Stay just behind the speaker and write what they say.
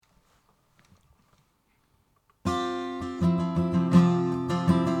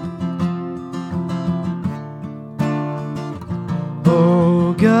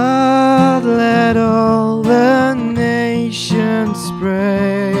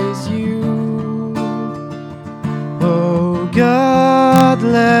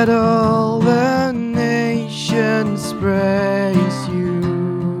let all the nations praise you.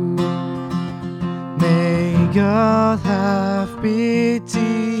 May God have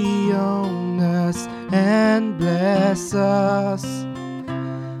pity on us and bless us.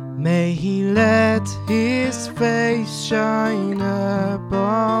 May He let His face shine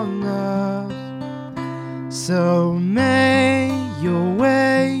upon us. So may your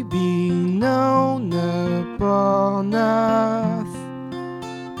way be known upon earth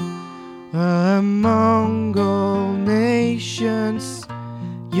among all nations,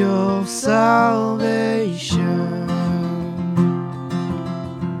 your salvation.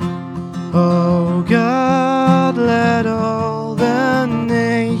 Oh God, let all the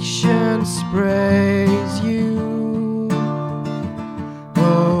nations praise you.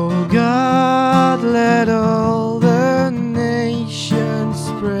 Oh God, let all the nations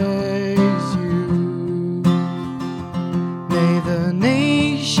praise you. May the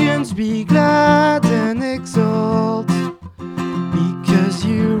nations be glad and exult, because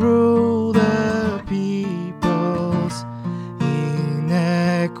you rule the peoples in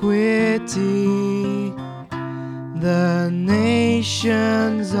equity. The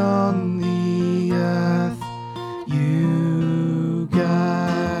nations on the earth you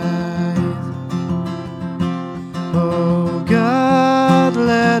guide. Oh God,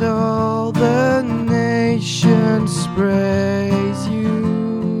 let all the nations praise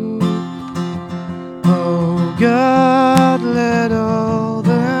you. Oh God, let all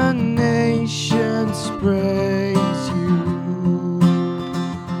the nations praise you.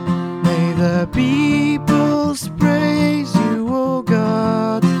 May the peoples praise you, O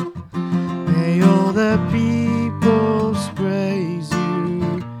God. May all the peoples praise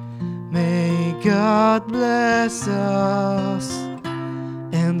you. May God bless us,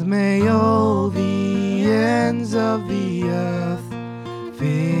 and may all the ends of the earth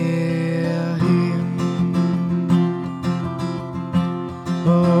fear Him.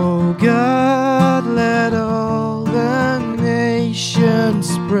 Oh God, let all the nations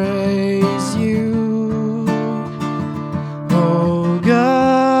praise